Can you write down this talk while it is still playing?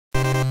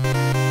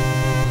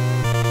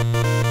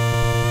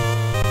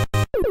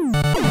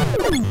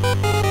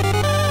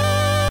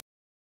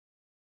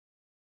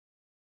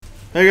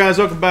Hey guys,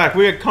 welcome back.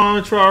 We got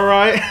Contra,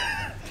 alright?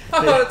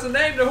 Oh, that's a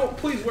name. Don't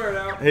please wear it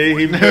out.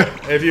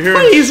 If you hear him,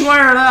 please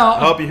wear it out.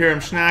 I hope you hear him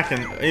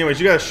snacking. Anyways,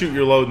 you gotta shoot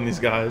your load in these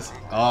guys.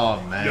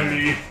 Oh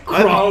man,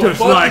 Crocodiles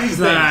like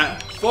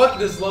that. Fuck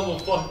this level.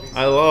 Fuck these.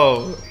 I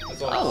love.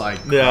 That's all. I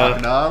like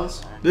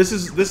crocodiles.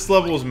 This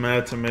level is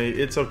mad to me.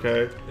 It's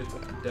okay. It's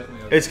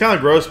definitely. It's kind of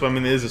gross, but I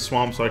mean it is a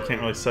swamp, so I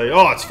can't really say.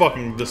 Oh, it's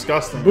fucking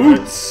disgusting.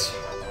 Boots.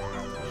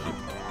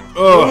 Right?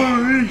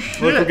 Oh,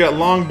 look, we got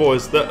long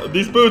boys.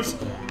 These boots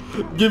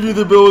give you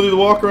the ability to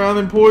walk around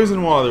in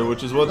poison water,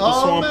 which is what the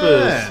swamp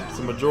is. It's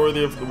the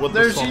majority of what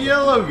the swamp is. There's a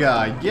yellow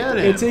guy. Get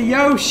him. It's a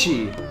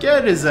Yoshi.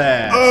 Get his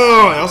ass.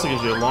 Oh, it also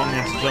gives you a long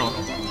ass jump.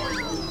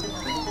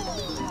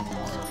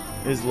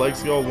 His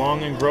legs go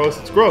long and gross.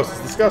 It's gross.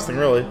 It's disgusting,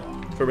 really,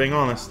 for being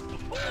honest.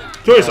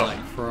 Kill yourself. I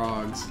like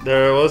frogs.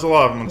 There was a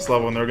lot of them in this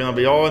level, and they're gonna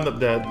be all end up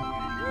dead.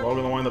 We're all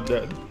gonna wind up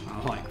dead.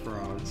 I like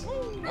frogs.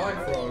 I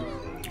like frogs.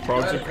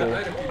 Frogs are cool.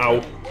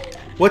 Ow.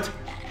 What?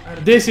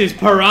 This is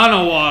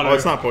piranha water. Oh,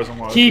 it's not poison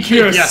water. Keep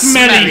your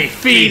smelly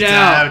feet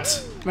out.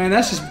 out. Man,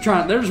 that's just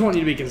trying. They're just wanting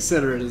you to be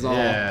considerate, is all.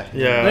 Yeah.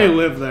 Yeah. They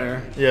live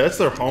there. Yeah, that's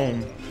their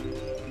home.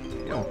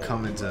 You don't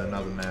come into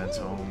another man's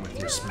home with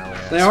your smelly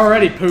ass. They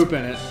already poop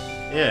in it.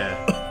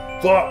 Yeah.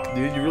 Fuck,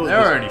 dude, you really.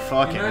 They're already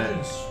fucking Imagine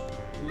it.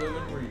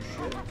 living where you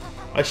shit.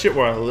 I shit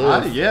where I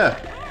live. Yeah.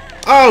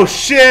 Oh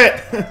shit!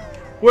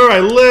 Where I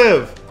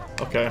live.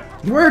 Okay.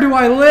 Where do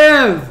I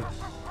live?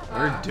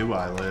 Where do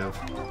I live?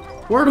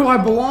 Where do I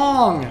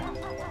belong?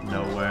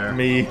 Nowhere.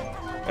 Me.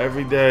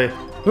 Every day.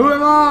 Who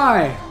am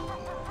I?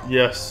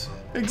 Yes.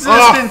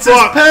 Existence is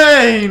fuck.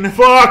 pain.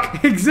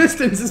 Fuck!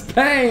 Existence is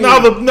pain. Now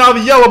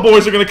the yellow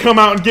boys are gonna come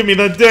out and give me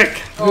the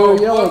dick. Oh,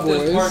 yellow fuck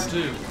this boys. part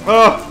 2.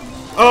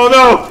 Oh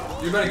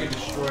no! You're about to get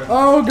destroyed.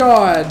 Oh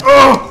god.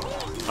 Oh!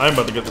 I'm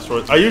about to get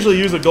destroyed. I usually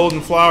use a golden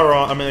flower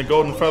on. I mean a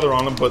golden feather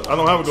on them, but I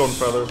don't have a golden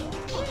feather.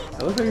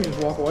 I look like you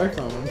just walk away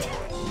from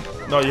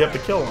them. No, you have to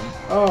kill them.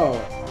 Oh.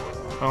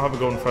 I don't have a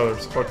golden feather,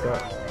 so fuck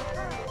that.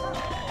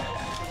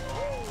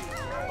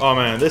 Oh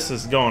man, this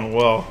is going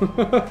well.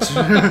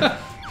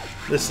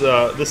 This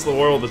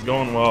world is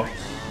going well.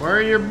 Where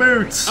are your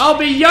boots? I'll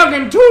be young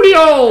and tooty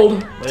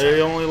old.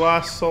 They only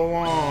last so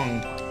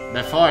long.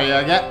 Before you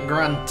get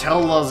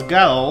Gruntilda's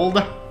gold.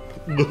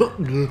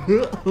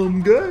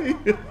 I'm gay.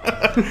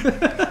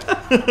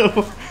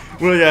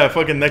 Well, yeah,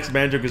 fucking next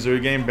Banjo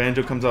Kazooie game,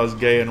 Banjo comes out as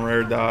gay and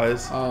Rare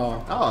dies.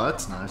 Oh. Oh,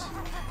 that's nice.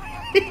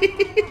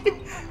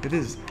 It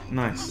is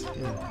nice.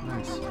 Yeah,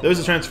 nice. There's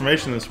a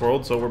transformation in this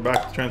world, so we're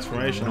back to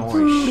transformation.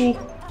 Nice.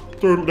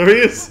 Turtle, there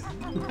he is.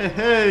 Hey,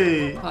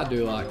 hey. I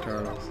do like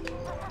turtles.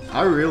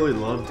 I really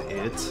loved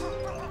it,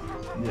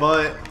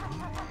 but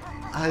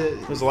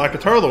There's a lack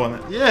of turtle in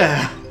it.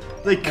 yeah,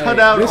 they cut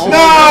Hey, out this all is-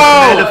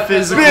 the No!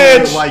 metaphysical,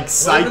 Bitch! like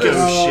psycho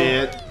Oh,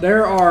 shit.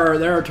 There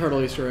are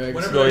turtle Easter eggs.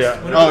 Whenever Oh, they're- yeah.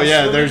 whenever Oh they're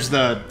yeah,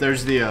 swimming-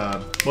 there's the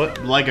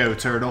What? Lego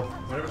turtle.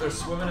 Whenever they're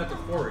swimming at the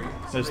quarry,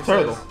 There's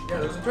somebody turtle. says, yeah,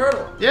 there's a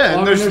turtle. Yeah, Well, I and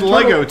mean, there's the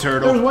Lego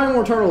turtle. There's way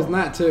more turtles than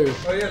that too.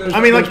 Oh yeah, there's.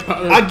 I mean, like,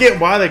 There's- I get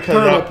why they cut it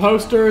Turtle out.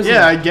 posters.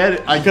 Yeah, I and- get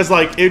it. Because,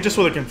 like, it just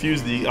would have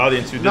confused the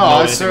audience who didn't No, know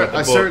I anything about the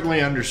book. certainly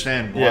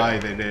understand why Yeah.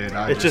 they did.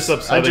 It's just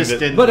upsetting I just that-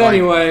 didn't. But like-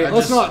 anyway, I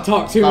let's just not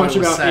talk too thought much it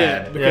was about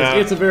sad. it because Yeah.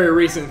 it's a very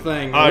recent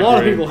thing. I A lot of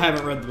agree. people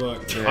haven't read the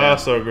book. Yeah. I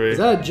also agree. Is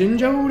that a Jinjo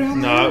down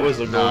there? No, it was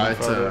a No, golden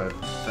it's feather.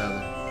 a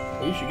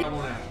feather. You should get.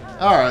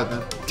 All right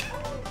then.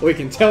 We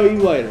can tell you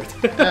later.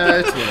 Yeah,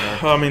 it's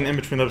whatever. I mean, in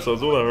between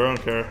episodes, whatever, I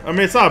don't care. I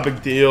mean, it's not a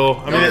big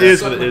deal. I mean, No, it that's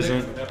is, but it something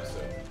isn't. different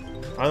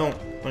episode. I don't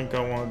think I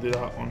want to do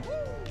that one.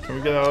 Can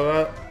we get out of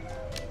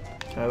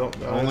that? I don't.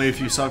 Only if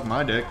you suck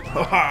my dick.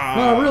 No,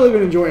 I've really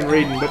been enjoying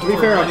reading, but to be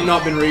fair, I've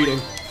not been reading.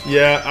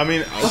 Yeah, I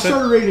mean, I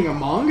started reading a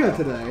manga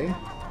today,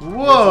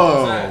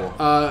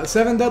 Whoa!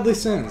 7 Deadly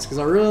Sins, because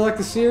I really like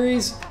the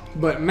series.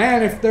 But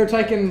man, if they're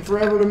taking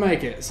forever to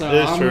make it, so It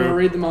is I'm true. gonna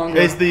read the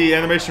manga. Is the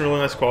animation really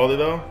nice quality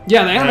though?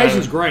 Yeah, the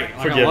animation's great.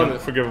 Like, I love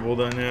it. Forgivable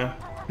then, yeah.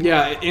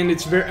 Yeah, and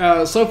it's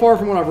very so far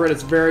from what I've read,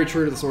 it's very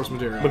true to the source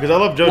material. Because I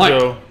love JoJo,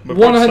 Like, but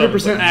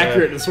 100%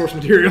 accurate to the source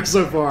material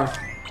so far.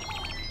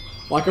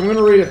 Like, I'm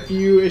gonna read a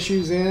few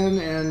issues in,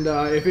 and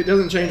if it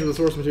doesn't change with the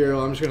source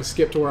material, I'm just gonna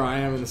skip to where I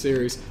am in the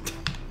series.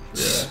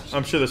 Yeah,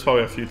 I'm sure there's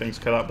probably a few things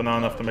cut out, but not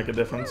enough to make a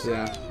difference.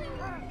 Yeah.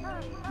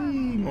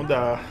 We'll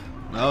die.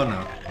 Oh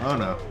no! Oh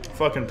no!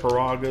 Fucking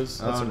Paragas.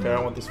 That's Oh, okay. no.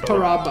 I want this. Feather.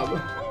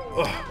 Parababa.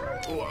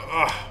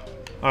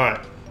 All right,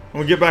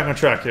 we'll get back on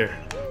track here.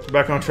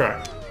 Back on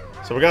track.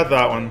 So we got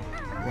that one.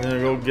 We're gonna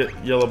go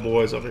get yellow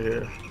boys over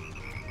here.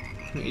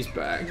 He's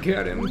back.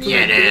 Get him.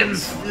 Get him,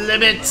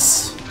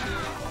 limits.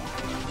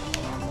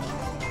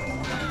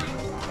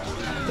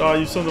 Oh,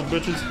 you son of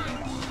bitches.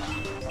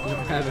 I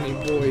don't have any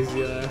boys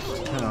yet.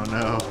 Oh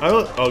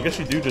no! I guess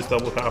you do just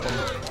double tap them.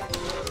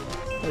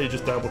 Oh, you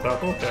just double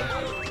tap.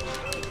 Okay.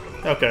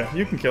 Okay,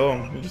 you can kill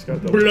him. You just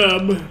got double.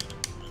 Blub.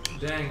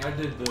 Dang, I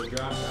did the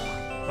ground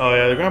pound. Oh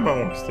yeah, the ground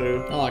pound works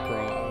too. I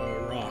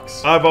like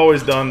rocks. I've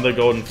always done the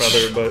golden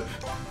feather, but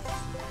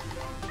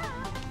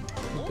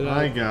Did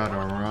I got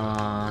a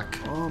rock.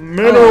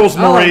 minerals,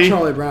 I like Marie.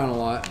 Charlie Brown a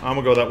lot. I'm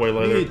gonna go that way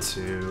later. Me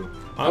too.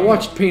 I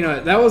watched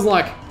Peanut. That was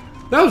like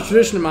That was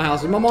tradition in my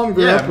house. My mom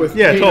grew up with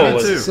yeah,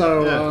 Peanuts, totally.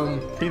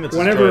 so Peanuts is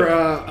whenever great.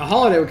 a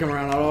holiday would come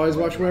around, I'd always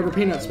watch whatever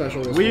Peanut special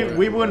was.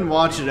 We wouldn't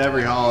watch it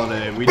every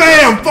holiday.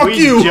 Bam! Fuck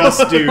you!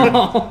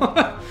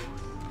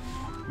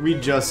 We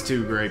just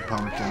do Great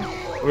Pumpkin.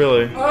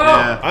 Really?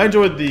 Yeah. I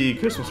enjoyed the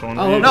Christmas one.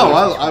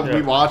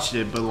 We watched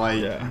it, but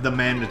like the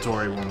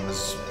mandatory one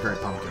was Great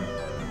Pumpkin.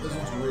 This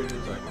one's weird.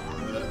 It's like,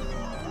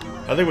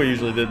 I think we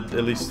usually did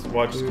at least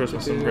watch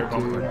Christmas and Great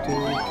Pumpkin.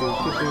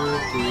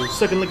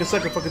 Second lick a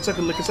second, fucking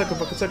second lick a second,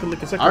 fucking second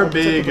lick a second.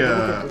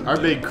 Our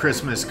big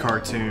Christmas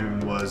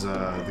cartoon was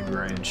the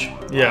Grinch.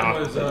 Yeah.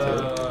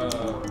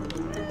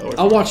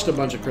 I watched a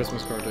bunch of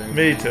Christmas cartoons.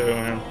 Me too,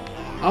 man.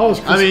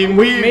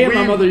 Me and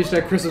my mother used to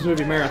have Christmas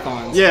movie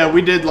marathons. Yeah,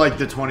 we did like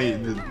the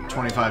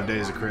 25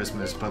 days of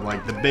Christmas, but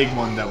like the big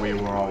one that we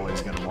were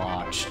always gonna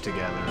watch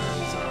together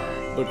is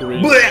The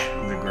Grinch.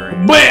 the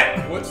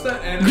Grinch. what's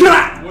that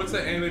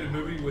animated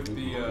movie with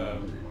the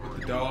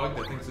dog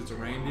that thinks it's a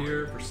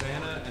reindeer for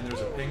Santa, and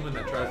there's a penguin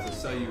that tries to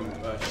sell you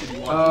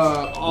shitty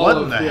watches? What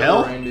in the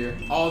hell? Reindeer.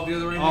 All of the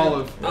other reindeer?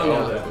 Olive.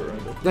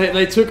 Yeah.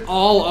 They took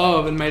all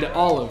of and made it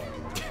Olive.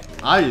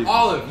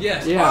 Olive,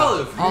 yes, Yeah,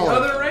 Olive, the Olive.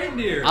 other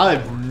reindeer.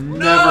 I've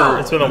never.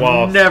 It's been a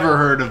while. Never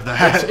heard of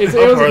that. It was a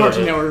heard of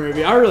Cartoon it. Network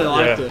movie. I really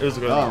liked Yeah, it. it was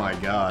good. Oh my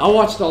god. I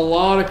watched a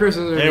lot of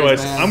Christmas movies.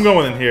 Anyways, man. I'm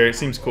going in here. It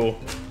seems cool.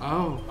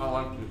 Oh. I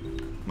liked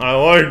it. I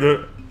liked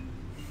it.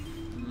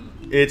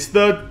 It's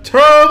the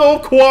Turtle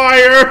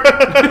Choir.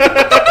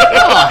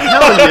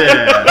 Hell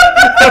yeah.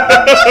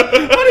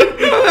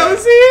 That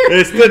was here.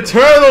 It's the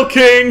Turtle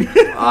King.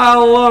 I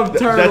love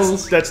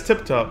turtles. That's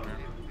Tip Top.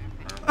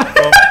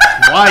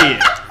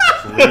 Quiet,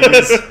 please.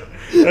 That's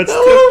That Tip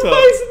little Top.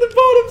 face at the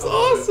bottom's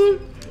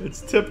awesome.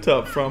 It's Tip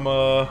Top from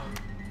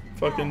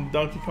fucking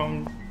Donkey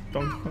Kong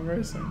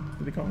Racing.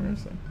 Diddy Kong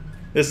Racing.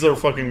 This is a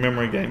fucking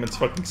memory game. It's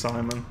fucking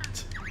Simon.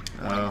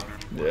 Oh.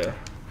 Yeah.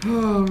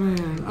 Oh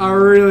man, I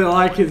really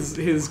like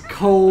his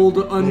cold,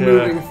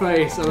 unmoving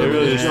face It over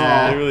really his is.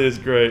 jaw. It really is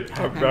great.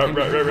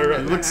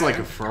 It looks like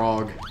a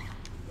frog.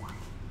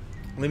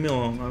 Leave me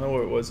alone. I know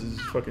what it was.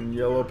 It's fucking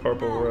yellow,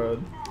 purple,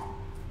 red.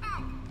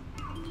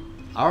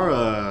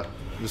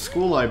 The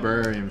school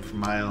librarian from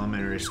my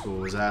elementary school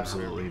was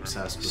absolutely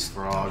obsessed with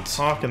frogs.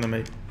 Talking to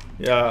me.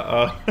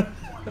 Yeah.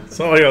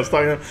 Somebody else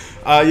talking.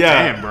 Yeah.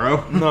 Damn,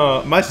 bro.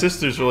 No, my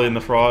sister's really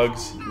into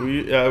frogs.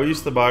 We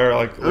used to buy her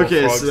like.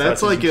 Okay, frog so that's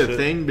statues like and a shit.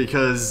 thing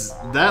because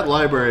that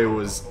library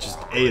was just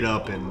ate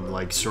up in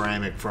like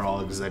ceramic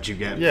frogs that you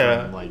get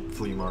from like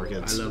flea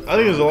markets. I love I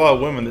think there's a lot of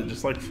women that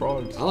just like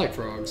frogs. I like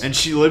frogs. And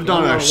she lived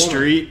on Not a our lot of women.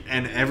 street,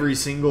 and every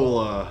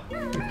single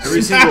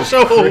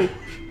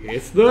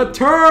It's the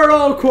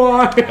Turtle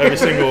Choir.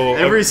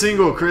 Every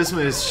single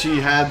Christmas she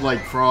had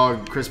like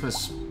frog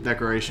Christmas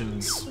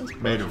decorations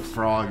made of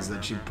frogs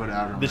that she put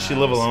out. Did she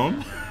live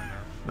alone?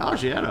 No,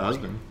 she had a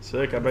husband.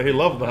 Sick. I bet he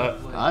loved that.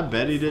 I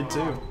bet he did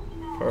too.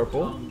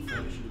 Purple.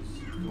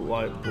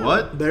 Light blue.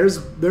 What? There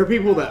are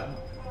people that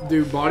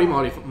do body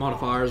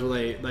modifiers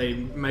where they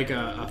make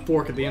a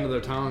fork at the end of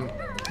their tongue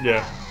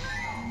Yeah.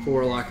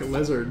 for like a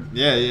lizard.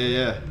 Yeah.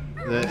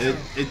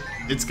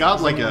 It's got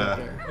like a.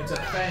 It's a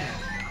fan.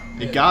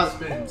 It got.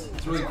 Spins.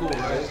 It's really cool,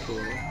 right?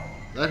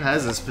 That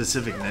has a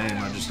specific name.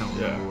 I just don't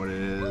remember what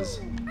it is.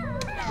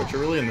 But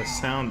you're really into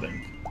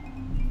sounding.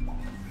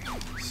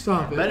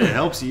 Stop I it. bet it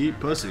helps you eat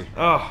pussy.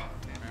 Oh.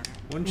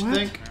 Wouldn't you What?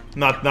 think?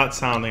 Not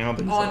sounding. I don't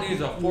think All so. I need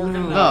is a fork and a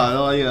knife.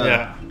 No, yeah.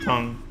 Yeah.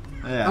 Tongue.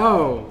 Yeah.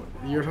 Oh,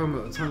 you're talking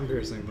about the tongue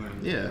piercing thing.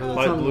 Yeah. Or the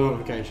Light tongue blue.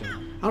 modification.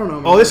 I don't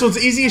know. Oh, this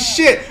one's easy as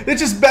shit.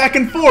 It's just back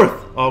and forth.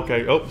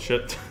 Okay. Oh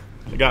shit.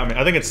 It got me.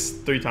 I think it's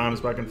 3 times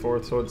back and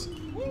forth. So it's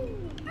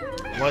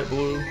light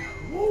blue,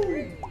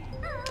 blue,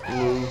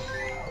 Yeah,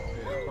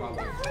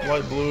 probably.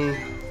 light blue,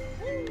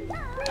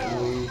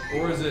 blue.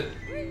 Or is it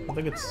I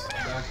think it's.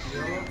 back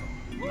yellow?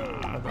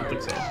 Nah, I don't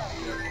think so.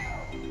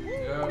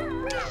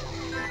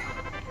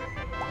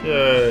 Yeah.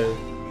 Yay.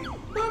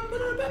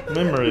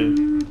 Memory.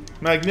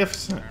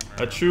 Magnificent.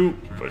 A true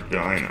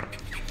vagina.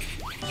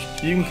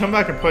 You can come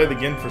back and play it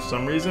again for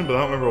some reason, but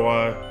I don't remember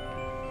why.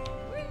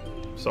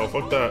 So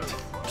fuck that.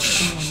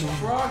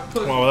 Frog pussy.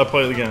 Come on, let's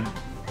play it again.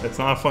 It's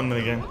not a fun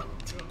minigame.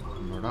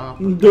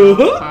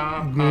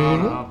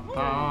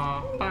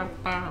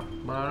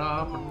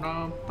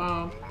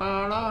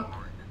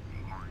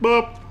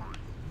 Boop.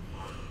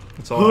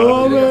 That's all I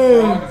Oh, have.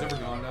 man. Frog has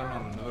ever gone down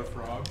on another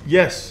frog?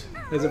 Yes.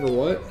 Has ever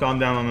what? Gone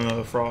down on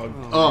another frog.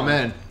 Oh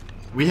man,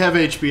 we have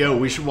HBO.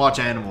 We should watch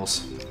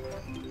Animals.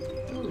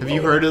 Have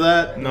you heard of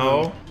that?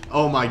 No.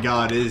 Oh my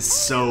god, it is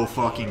so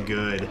fucking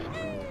good.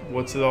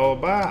 What's it all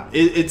about?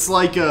 It's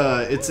like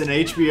it's an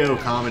HBO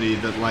comedy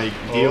that like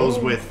deals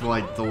Oh. with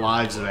like the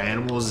lives of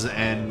animals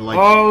and like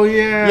Oh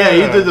yeah.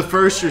 yeah, either the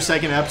first or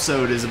second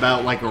episode is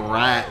about like a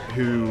rat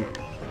who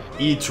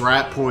eats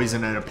rat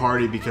poison at a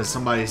party because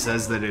somebody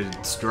says that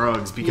it's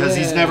drugs because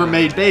he's Yeah. never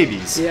made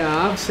babies. Yeah,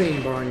 I've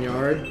seen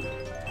Barnyard.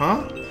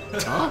 Huh?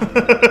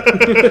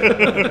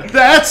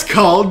 That's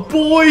called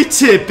boy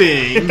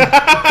tipping.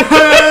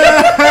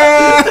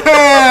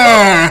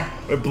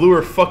 It blew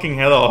her fucking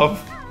head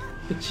off.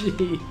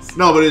 Jeez.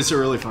 No, but it's a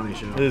really funny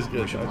show. It is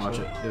good, We should watch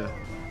it. actually. Yeah.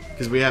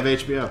 Because we have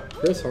HBO.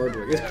 Chris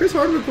Hardwick. Is Chris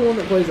Hardwick the one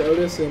that plays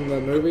Otis in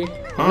the movie?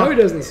 I Huh? know he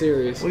does in the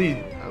series. What do you?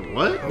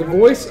 What? The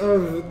voice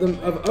of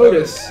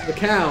Otis, the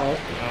cow,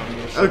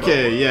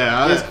 Okay,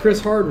 yeah. is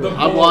Chris Hardwick.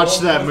 I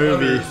watched that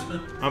movie.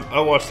 I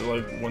watched it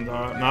like one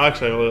time. No,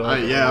 actually, I really like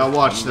it. Yeah, I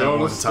watched that one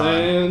time.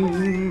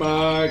 Stand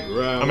my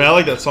ground. I mean, I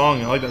like that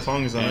song. I like that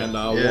song. and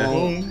I Yeah.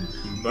 won't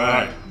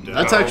back down.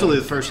 That's actually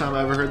the first time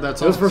I ever heard that That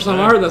song. was the first time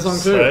I heard that song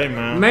too. Same,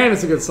 man. Man,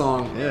 it's a good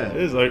song. Yeah. It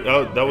is like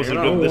that was a And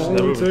I good addition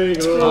to the won't movie.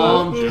 take a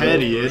Tom look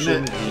Petty,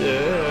 isn't it?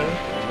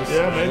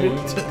 Yeah, maybe.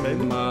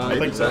 Maybe. I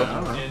think so. In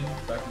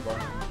Back to Bar.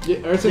 Yeah,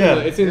 or it's in, Yeah.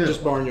 it's in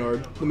just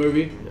Barnyard, the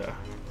movie. Yeah.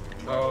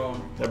 Oh.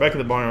 Yeah, Back in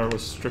the Barnyard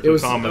was It strictly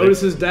was comedy.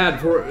 Otis's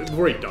dad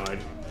before he died.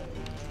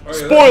 Oh, yeah,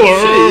 Spoiler!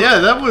 Shit, yeah,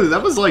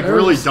 that was like There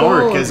really was a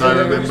dark, skull as up I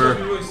there. remember.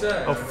 Really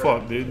sad. Oh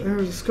fuck, dude. There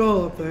was a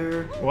skull up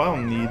there. Well, I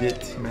don't need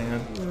it, man.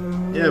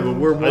 Yeah, but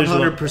we're I usually-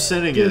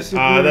 100%ing it.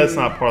 That's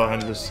not part of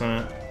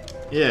 100%.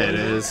 Yeah, it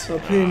is.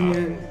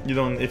 Opinion. You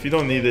don't. If you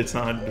don't need it, it's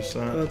not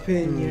 100%.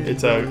 Opinion.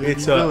 It's a award.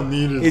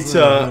 It's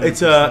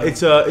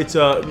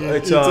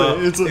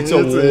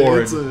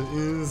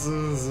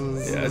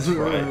Yeah, that's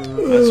right.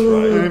 That's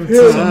right. I'm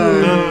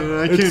tired.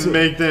 I It's can't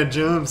make that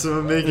jump, so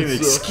I'm making it's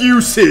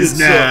excuses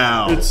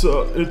now. It's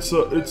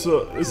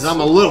Because I'm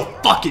a little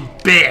fucking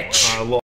bitch. I